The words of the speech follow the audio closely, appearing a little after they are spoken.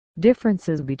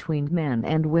Differences between men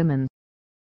and women.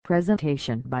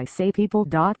 Presentation by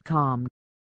saypeople.com.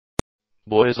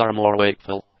 Boys are more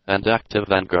wakeful and active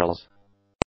than girls.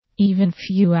 Even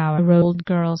few-hour-old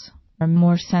girls are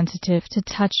more sensitive to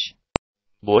touch.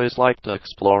 Boys like to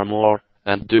explore more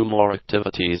and do more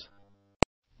activities.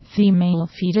 Female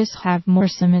fetus have more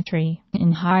symmetry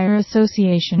in higher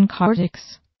association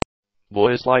cortex.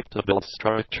 Boys like to build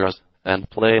structures and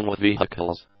playing with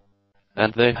vehicles.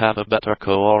 And they have a better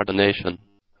coordination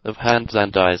of hands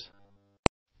and eyes.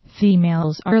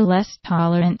 Females are less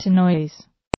tolerant to noise.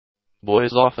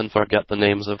 Boys often forget the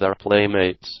names of their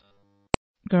playmates.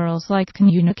 Girls like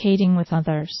communicating with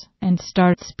others and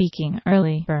start speaking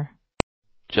earlier.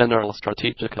 General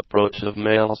strategic approach of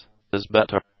males is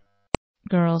better.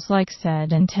 Girls like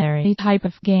sedentary type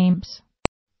of games.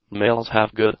 Males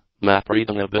have good map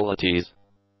reading abilities.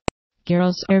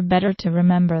 Girls are better to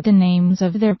remember the names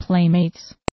of their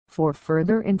playmates. For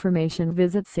further information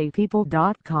visit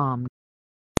saypeople.com.